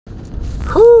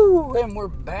Whew, and we're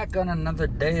back on another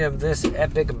day of this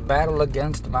epic battle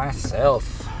against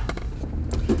myself.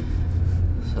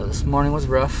 So this morning was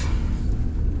rough.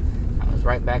 I was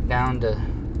right back down to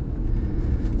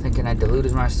thinking I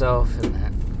deluded myself and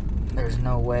that there's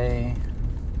no way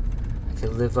I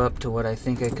could live up to what I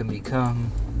think I can become.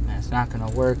 That's not going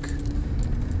to work.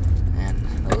 And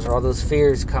those are all those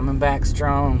fears coming back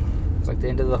strong. It's like the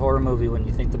end of the horror movie when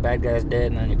you think the bad guy's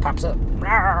dead and then he pops up.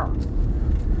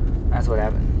 That's what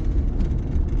happened.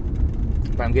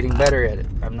 But I'm getting better at it.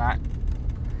 I'm not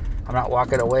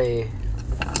walking away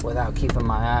without keeping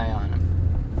my eye on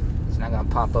him. It's not gonna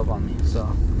pop up on me. So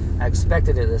I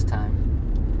expected it this time,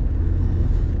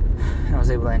 and I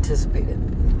was able to anticipate it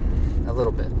a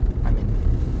little bit. I mean,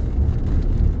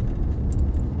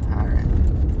 all right.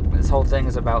 This whole thing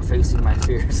is about facing my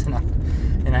fears, and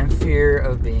I'm fear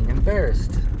of being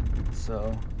embarrassed.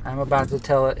 So I'm about to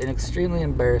tell an extremely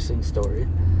embarrassing story,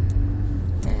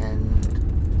 and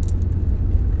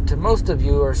to most of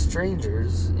you are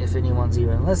strangers, if anyone's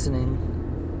even listening,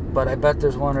 but I bet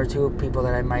there's one or two people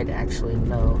that I might actually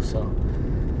know, so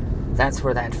that's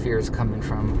where that fear is coming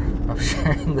from, of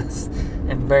sharing this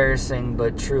embarrassing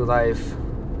but true life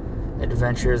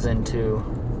adventures into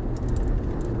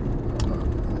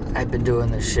I've been doing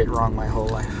this shit wrong my whole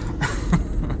life.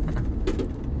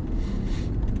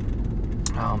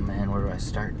 Oh man, where do I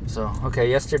start? So, okay,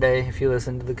 yesterday, if you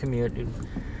listened to the commute, you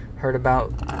heard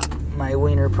about my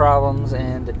wiener problems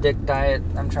and the dick diet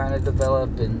I'm trying to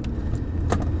develop, and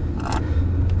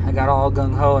I got all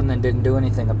gung-ho and then didn't do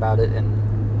anything about it,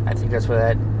 and I think that's where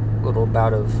that little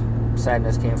bout of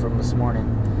sadness came from this morning.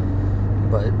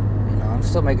 But, you know, I'm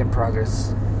still making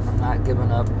progress. I'm not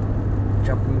giving up,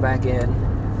 jumping back in.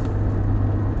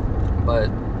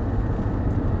 But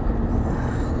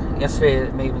yesterday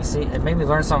it made me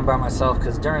learn something about myself,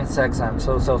 because during sex I'm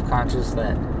so self-conscious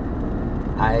that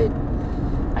I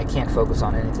can't focus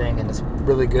on anything, and it's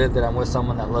really good that I'm with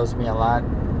someone that loves me a lot,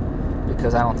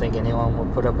 because I don't think anyone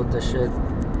would put up with this shit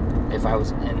if I was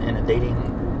in a dating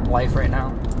life right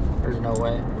now. There's no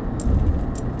way.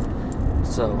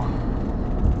 So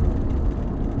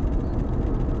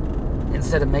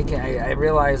instead of I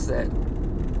realized that,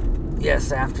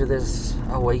 yes, after this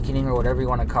awakening or whatever you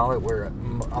want to call it, where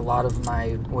a lot of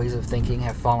my ways of thinking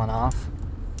have fallen off,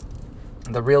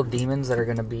 the real demons that are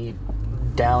going to be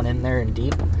down in there and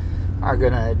deep are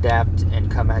going to adapt and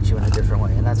come at you in a different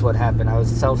way. And that's what happened. I was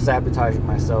self-sabotaging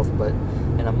myself, but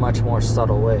in a much more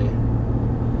subtle way.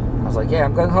 I was like, yeah,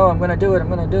 I'm gung-ho, I'm going to do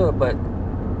it, but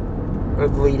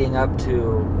leading up to,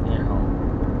 you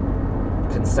know,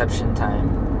 conception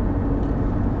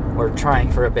time, we're trying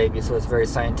for a baby, so it's very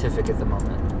scientific at the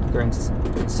moment. During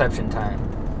conception time,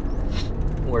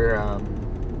 where,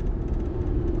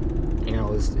 you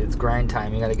know, it's grind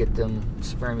time. You got to get them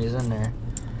spermies in there.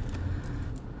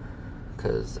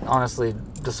 Because honestly,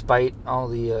 despite all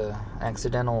the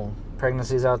accidental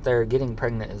pregnancies out there, getting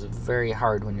pregnant is very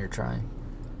hard when you're trying.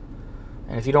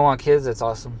 And if you don't want kids, that's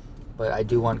awesome. But I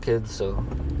do want kids, so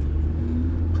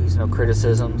please no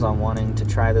criticisms on wanting to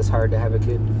try this hard to have a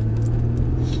kid.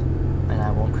 And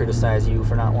I won't criticize you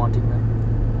for not wanting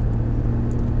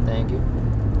them. Thank you.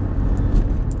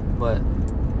 But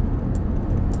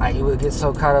I would get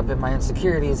so caught up in my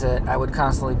insecurities that I would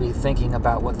constantly be thinking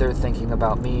about what they're thinking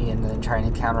about me, and then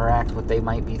trying to counteract what they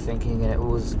might be thinking. And it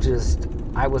was just,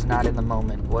 I was not in the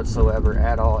moment whatsoever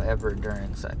at all, ever,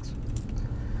 during sex.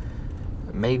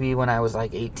 Maybe when I was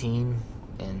like 18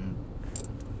 and,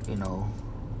 you know,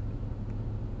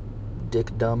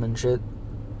 dick dumb and shit,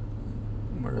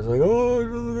 where it's like,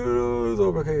 oh, it's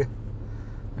okay,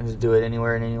 and just do it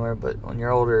anywhere and anywhere. But when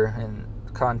you're older and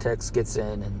context gets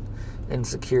in, and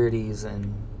insecurities,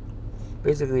 and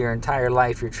basically your entire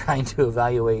life you're trying to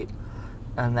evaluate,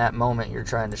 and that moment you're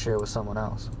trying to share with someone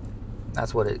else.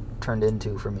 That's what it turned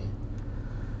into for me.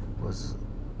 Was,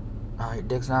 oh, your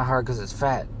dick's not hard because it's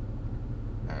fat.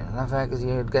 It's not fat because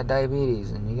you got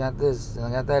diabetes, and you got this, and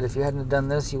I got that. If you hadn't done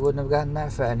this, you wouldn't have gotten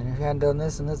that fat. And if you hadn't done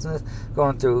this, and this, and this.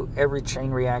 Going through every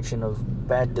chain reaction of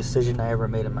bad decision I ever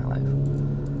made in my life.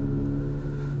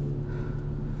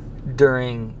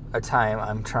 During a time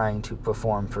I'm trying to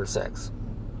perform for sex.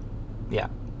 Yeah.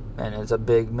 And it's a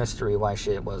big mystery why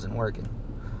shit wasn't working.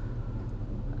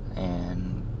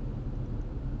 And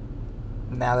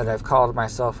now that I've called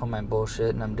myself on my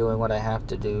bullshit and I'm doing what I have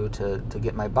to do to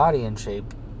get my body in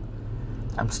shape,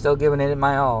 I'm still giving it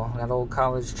my all. That old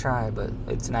college try, but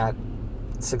it's not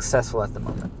successful at the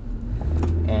moment.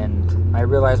 And I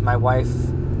realized my wife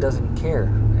doesn't care,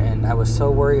 and I was so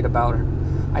worried about her.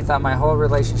 I thought my whole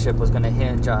relationship was going to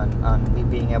hinge on me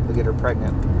being able to get her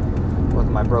pregnant with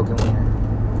my broken wiener.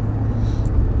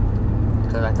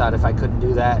 because I thought if I couldn't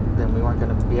do that, then we weren't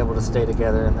going to be able to stay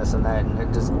together and this and that, and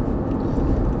it just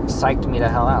psyched me the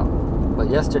hell out. But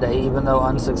yesterday, even though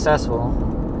unsuccessful,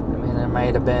 I mean, there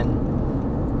might have been,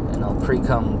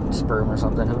 pre-cum sperm or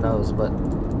something, who knows, but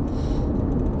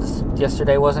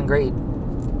yesterday wasn't great,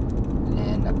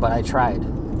 but I tried,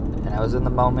 and I was in the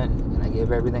moment, and I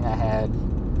gave everything I had.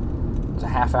 I was a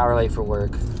half hour late for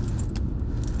work,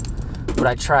 but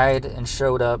I tried and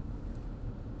showed up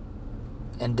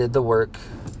and did the work,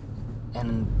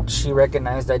 and she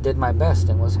recognized I did my best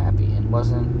and was happy and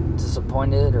wasn't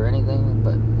disappointed or anything.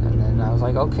 And then I was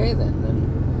like, okay,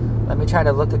 then let me try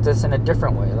to look at this in a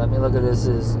different way. Let me look at this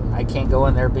as I can't go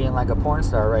in there being like a porn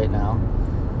star right now,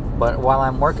 but while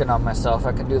I'm working on myself,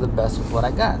 I can do the best with what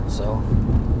I got. So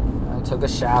I took a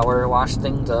shower, washed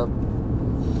things up,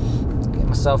 gave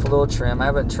myself a little trim. I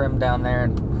haven't trimmed down there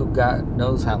in who God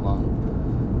knows how long.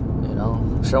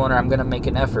 Showing her I'm going to make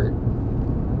an effort.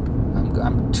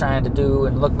 I'm trying to do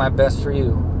and look my best for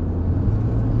you,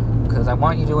 because I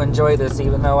want you to enjoy this,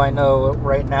 even though I know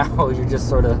right now you're just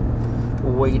sort of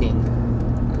waiting,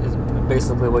 is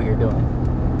basically what you're doing.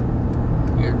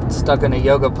 You're stuck in a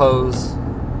yoga pose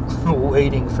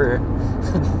waiting for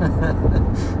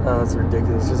oh, it's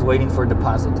ridiculous, just waiting for a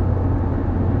deposit.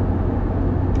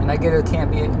 And I get it can't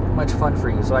be much fun for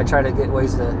you, so I try to get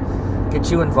ways to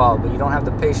get you involved, but you don't have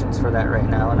the patience for that right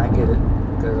now, and I get it,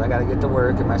 because I got to get to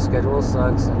work and my schedule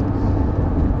sucks, and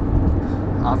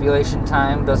ovulation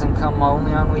time doesn't come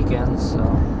only on weekends. So,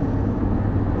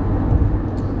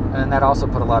 and that also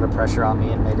put a lot of pressure on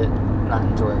me and made it not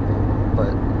enjoyable.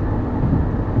 But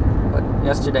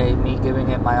yesterday, me giving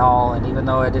it my all, and even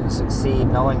though I didn't succeed,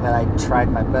 knowing that I tried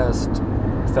my best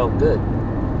felt good.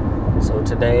 So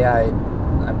today I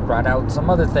brought out some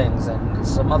other things and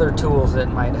some other tools that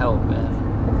might help,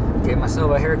 and gave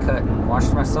myself a haircut and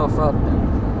washed myself up, and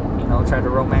tried to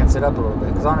romance it up a little bit,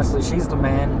 because honestly, she's the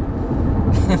man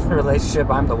in the relationship.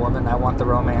 I'm the woman. I want the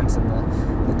romance and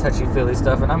the touchy-feely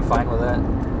stuff, and I'm fine with that.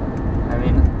 I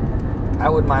mean, I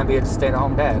wouldn't mind being a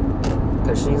stay-at-home dad,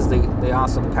 because she's the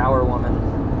awesome power woman,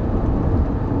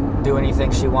 do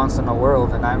anything she wants in the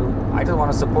world, and I just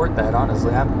want to support that,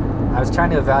 honestly. I was trying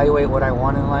to evaluate what I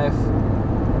want in life.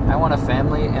 I want a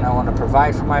family, and I want to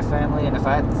provide for my family, and if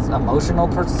I had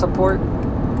emotional support,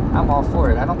 I'm all for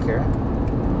it. I don't care.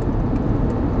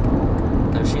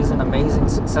 If she's an amazing,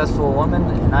 successful woman,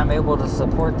 and I'm able to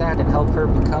support that and help her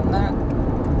become that,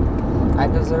 I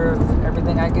deserve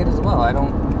everything I get as well.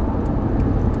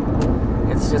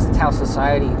 It's just how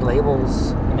society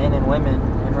labels men and women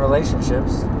in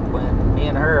relationships, when me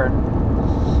and her,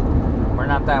 we're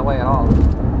not that way at all.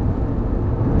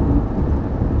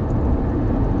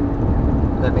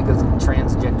 That make us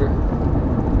transgender,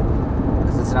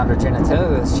 because it's not our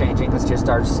genitalia that's changing, it's just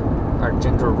our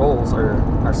gender roles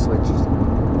are switched.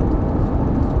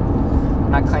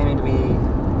 I'm not claiming to be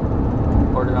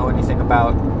or to know anything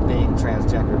about being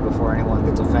transgender before anyone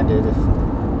gets offended, if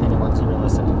anyone's even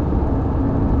listening.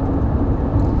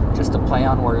 Just a play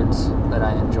on words that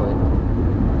I enjoyed.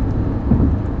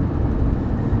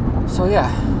 So yeah,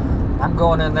 I'm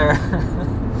going in there.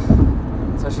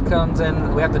 So she comes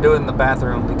in, we have to do it in the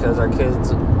bathroom because our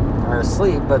kids are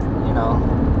asleep, but they know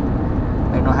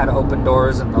how to open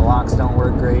doors and the locks don't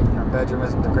work great, and our bedroom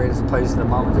isn't the greatest place at the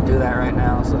moment to do that right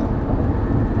now, so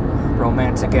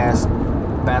romantic ass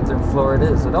bathroom floor it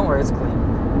is, so don't worry, it's clean.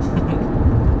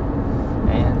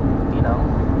 And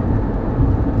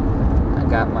I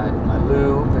got my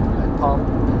lube and my pump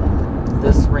and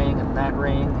this ring and that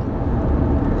ring,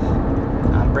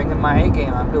 and I'm bringing my A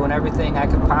game. I'm doing everything I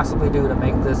could possibly do to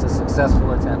make this a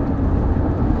successful attempt,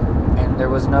 and there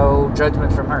was no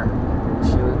judgment from her.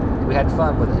 We had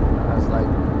fun with it. I was like,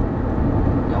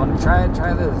 you want to try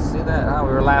this, see that? We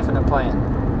were laughing and playing.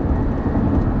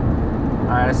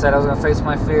 Alright, I said I was going to face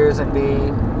my fears and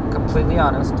be completely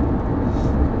honest.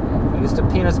 I used a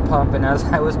penis pump, and as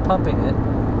I was pumping it,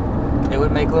 it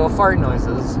would make little fart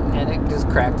noises, and it just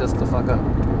cracked us the fuck up.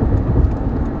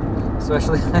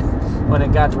 Especially when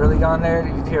it got really on there,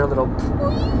 you'd hear a little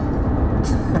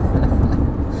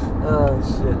oh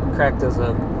shit, it cracked us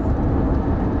up.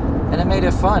 And it made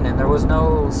it fun, and there was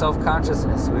no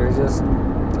self-consciousness.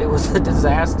 It was a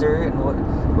disaster, and what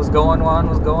was going on,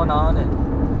 and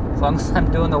as long as I'm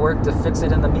doing the work to fix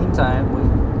it in the meantime, we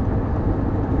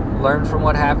learn from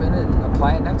what happened and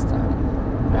apply it next time.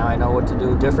 Now I know what to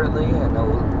do differently, I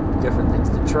know different things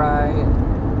to try,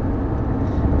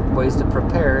 and ways to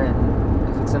prepare, and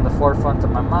if it's in the forefront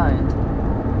of my mind,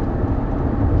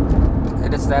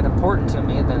 and it's that important to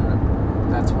me, then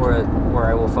that's where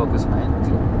I will focus my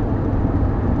energy.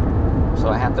 So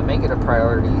I have to make it a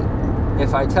priority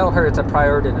if I tell her it's a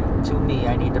priority to me,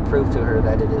 I need to prove to her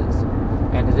that it is.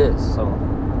 And it is. So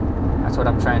that's what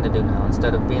I'm trying to do now.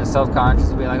 Instead of being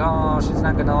self-conscious, be like, oh, she's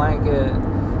not going to like it.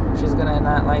 She's going to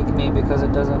not like me because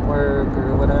it doesn't work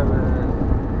or whatever.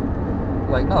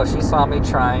 Like, no, she saw me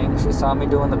trying. She saw me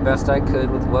doing the best I could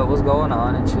with what was going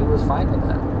on, and she was fine with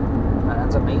that. And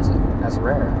that's amazing. That's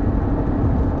rare.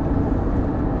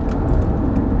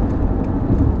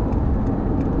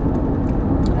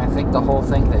 And I think the whole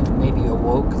thing that maybe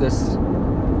awoke this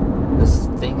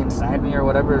thing inside me or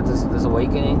whatever, this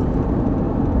awakening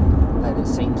that it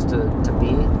seems to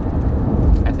be,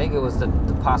 I think it was the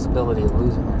possibility of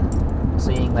losing her.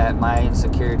 Seeing that my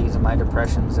insecurities and my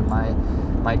depressions and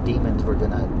my demons were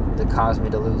gonna cause me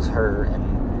to lose her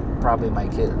and probably my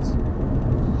kids,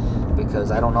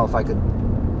 because I don't know if I could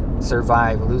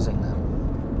survive losing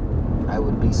them. I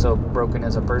would be so broken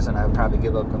as a person, I would probably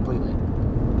give up completely.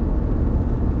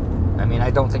 I mean, I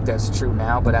don't think that's true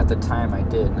now, but at the time I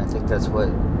did, and I think that's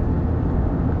what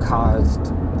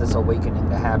caused this awakening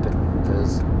to happen,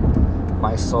 because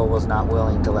my soul was not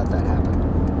willing to let that happen.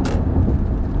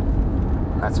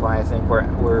 That's why I think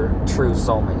we're true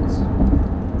soulmates.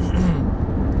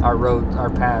 Our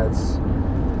paths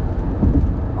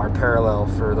are parallel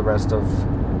for the rest of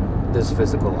this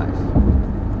physical life.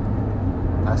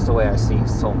 That's the way I see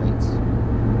soulmates.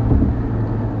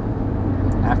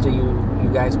 After you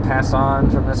guys pass on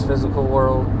from this physical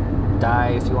world,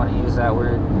 die, if you want to use that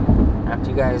word,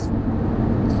 after your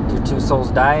two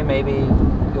souls die, maybe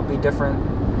you'll be different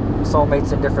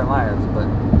soulmates in different lives, but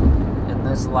in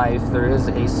this life there is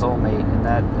a soulmate, and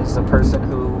that is the person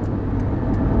who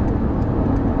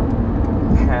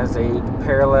has a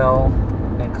parallel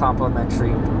and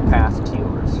complementary path to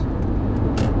yours.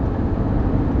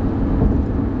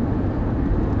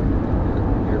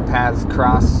 Your paths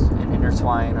cross and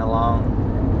intertwine along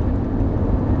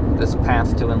this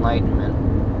path to enlightenment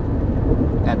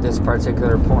at this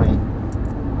particular point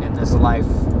in this life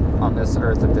on this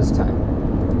earth at this time.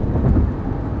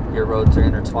 Your roads are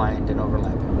intertwined and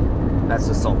overlapping. That's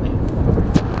a soulmate.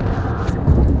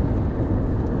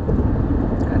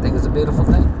 I think it's a beautiful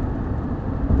thing.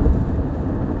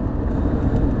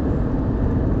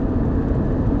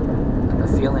 And the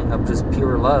feeling of just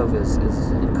pure love is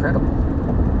incredible.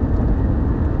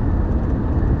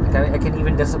 Like I can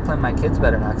even discipline my kids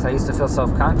better now, because I used to feel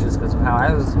self-conscious because of how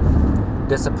I was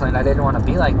disciplined. I didn't want to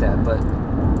be like that, but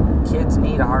kids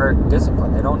need hard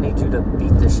discipline. They don't need you to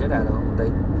beat the shit out of them.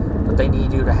 But they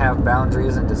need you to have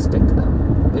boundaries and to stick to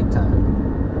them big time.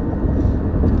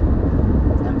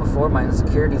 And before, my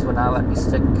insecurities would not let me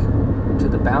stick to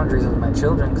the boundaries with my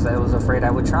children because I was afraid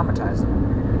I would traumatize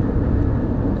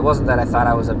them. It wasn't that I thought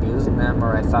I was abusing them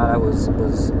or I thought I was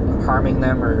harming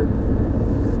them or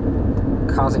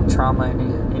causing trauma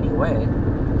in any way.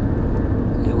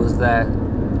 It was that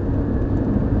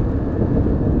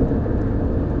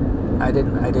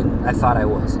I thought I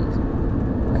was.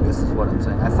 I guess is what I'm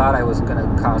saying. I thought I was going to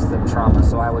cause them trauma,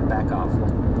 so I would back off.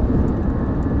 When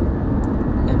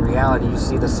in reality, you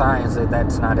see the signs that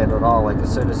that's not it at all. Like,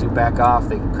 as soon as you back off,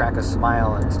 they crack a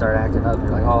smile and start acting up.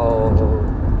 You're like, oh,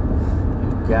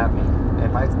 you got me.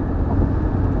 And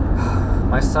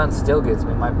my son still gets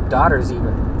me. My daughter's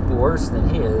even worse than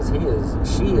he is.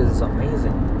 She is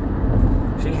amazing.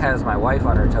 She has my wife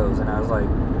on her toes, and I was like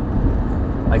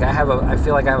I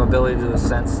feel like I have ability to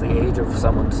sense the age of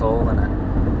someone's soul,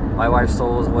 and my wife's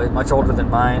soul is much older than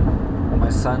mine. My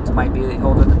son's might be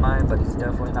older than mine, but he's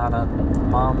definitely not on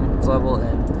mom's level,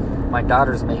 and my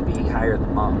daughter's may be higher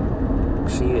than mom.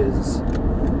 She is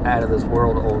out of this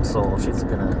world old soul.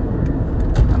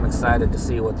 I'm excited to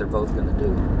see what they're both gonna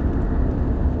do.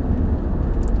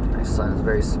 My son is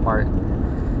very smart,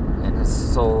 and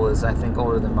his soul is, I think,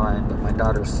 older than mine, but my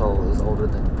daughter's soul is older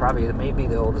than, probably, maybe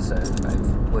the oldest I've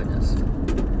witnessed,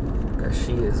 because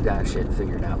she has got shit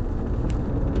figured out.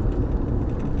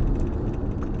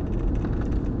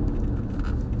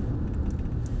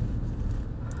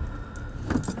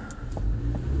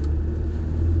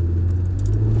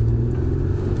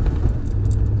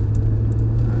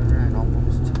 Alright,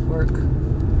 almost to work.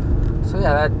 So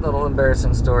yeah, that little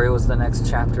embarrassing story was the next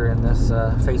chapter in this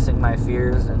facing my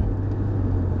fears, and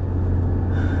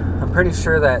I'm pretty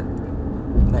sure that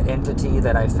the entity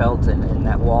that I felt in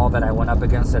that wall that I went up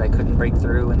against that I couldn't break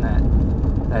through, and that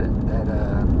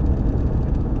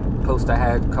post I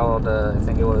had called, I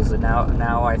think it was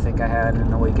now I think I had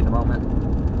an awakened moment.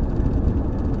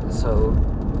 So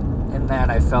in that,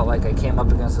 I felt like I came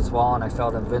up against this wall and I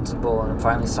felt invincible, and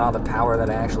finally saw the power that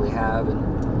I actually have,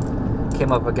 and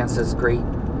came up against this great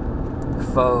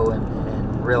foe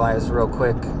and realized real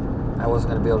quick I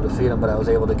wasn't going to be able to feed them, but I was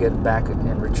able to get back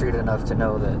and retreat enough to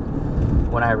know that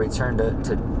when I return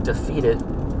to defeat it,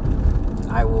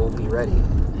 I will be ready.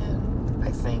 And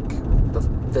I think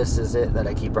this is it that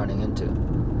I keep running into.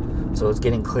 So it's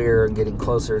getting clearer and getting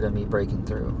closer to me breaking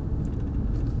through.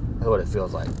 That's what it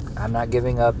feels like. I'm not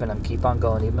giving up, and I'm keep on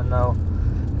going, even though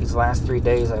these last 3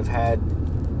 days I've had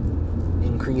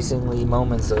increasingly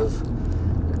moments of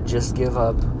just give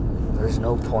up. There's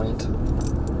no point.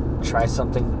 Try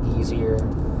something easier.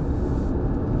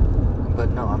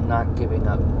 But no, I'm not giving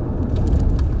up.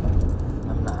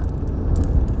 I'm not.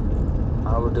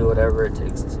 I will do whatever it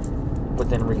takes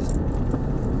within reason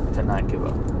to not give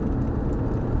up.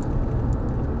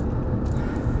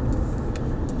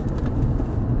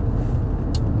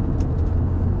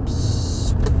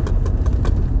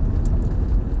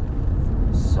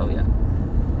 So yeah.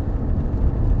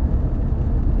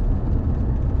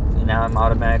 Now I'm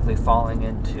automatically falling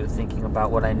into thinking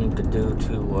about what I need to do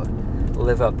to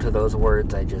live up to those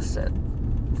words I just said.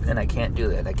 And I can't do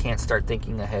that. I can't start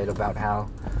thinking ahead about how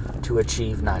to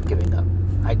achieve not giving up.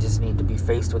 I just need to be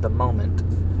faced with a moment,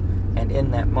 and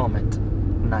in that moment,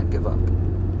 not give up.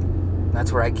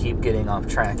 That's where I keep getting off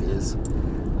track, is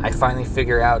I finally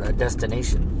figure out a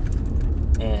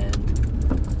destination,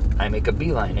 and I make a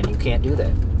beeline, and you can't do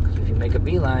that. Because if you make a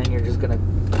beeline, you're just going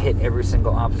to hit every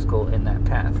single obstacle in that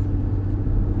path.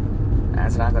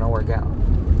 That's not going to work out.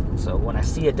 So when I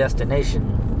see a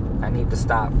destination, I need to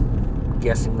stop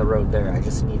guessing the road there. I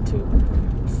just need to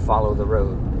follow the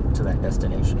road to that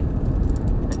destination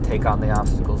and take on the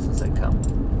obstacles as they come.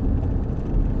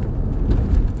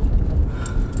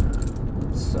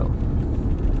 So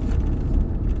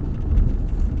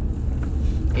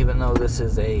even though this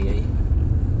is a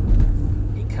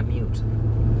commute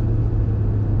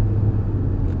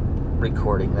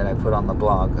recording that I put on the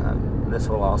blog, this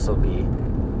will also be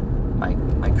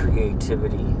my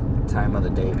creativity time of the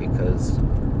day, because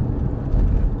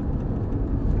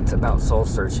it's about soul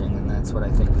searching, and that's what I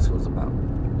think this was about.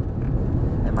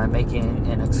 Am I making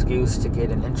an excuse to get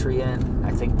an entry in?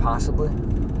 I think possibly.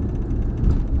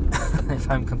 If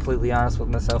I'm completely honest with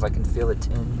myself, I can feel a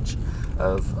tinge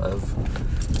of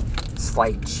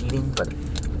slight cheating, but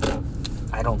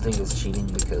I don't think it's cheating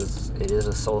because it is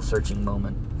a soul searching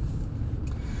moment.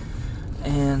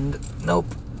 And nope.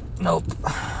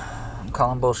 I'm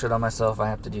calling bullshit on myself. I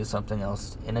have to do something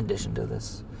else in addition to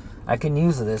this. I can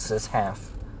use this as half,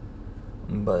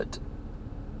 but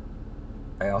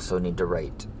I also need to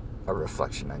write a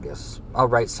reflection, I guess. I'll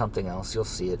write something else. You'll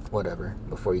see it, whatever,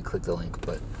 before you click the link,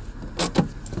 but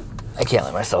I can't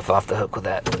let myself off the hook with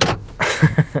that.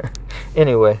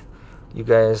 Anyway, you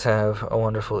guys have a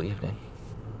wonderful evening.